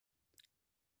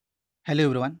Hello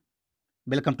everyone,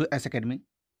 welcome to S academy.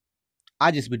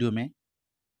 आज इस video में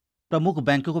प्रमुख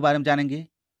बैंकों के बारे में जानेंगे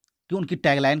कि उनकी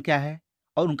टैगलाइन क्या है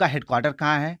और उनका हेडक्वार्टर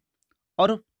कहाँ है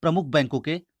और प्रमुख बैंकों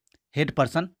के हेड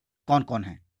पर्सन कौन कौन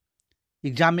हैं।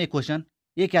 एग्जाम में एक क्वेश्चन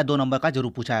 1 या 2 नंबर का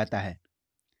जरूर पूछा जाता है।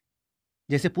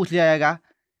 जैसे पूछ लिया जाएगा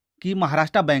कि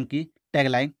महाराष्ट्र बैंक की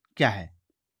टैगलाइन क्या है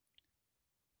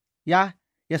या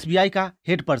एसबीआई का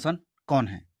हेड पर्सन कौन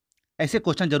है। ऐसे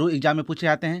क्वेश्चन जरूर एग्जाम में पूछे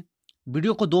जाते हैं।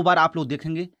 वीडियो को 2 बार आप लोग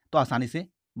देखेंगे तो आसानी से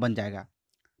बन जाएगा।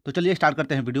 तो चलिए स्टार्ट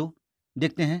करते हैं वीडियो,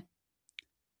 देखते हैं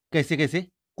कैसे कैसे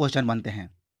क्वेश्चन बनते हैं।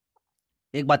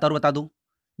 एक बात और बता दूं,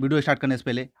 वीडियो स्टार्ट करने से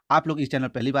पहले आप लोग इस चैनल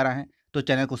पहली बार आए हैं तो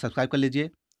चैनल को सब्सक्राइब कर लीजिए,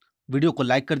 वीडियो को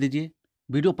लाइक कर दीजिए,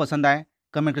 वीडियो पसंद आए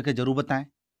कमेंट करके ज़रूर बताएं।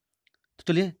 तो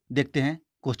चलिए देखते हैं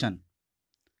क्वेश्चन।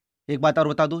 एक बात और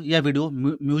बता दूं, यह वीडियो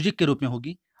म्यूजिक के रूप में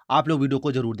होगी, आप लोग वीडियो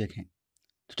को ज़रूर देखें।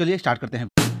 तो चलिए स्टार्ट करते हैं।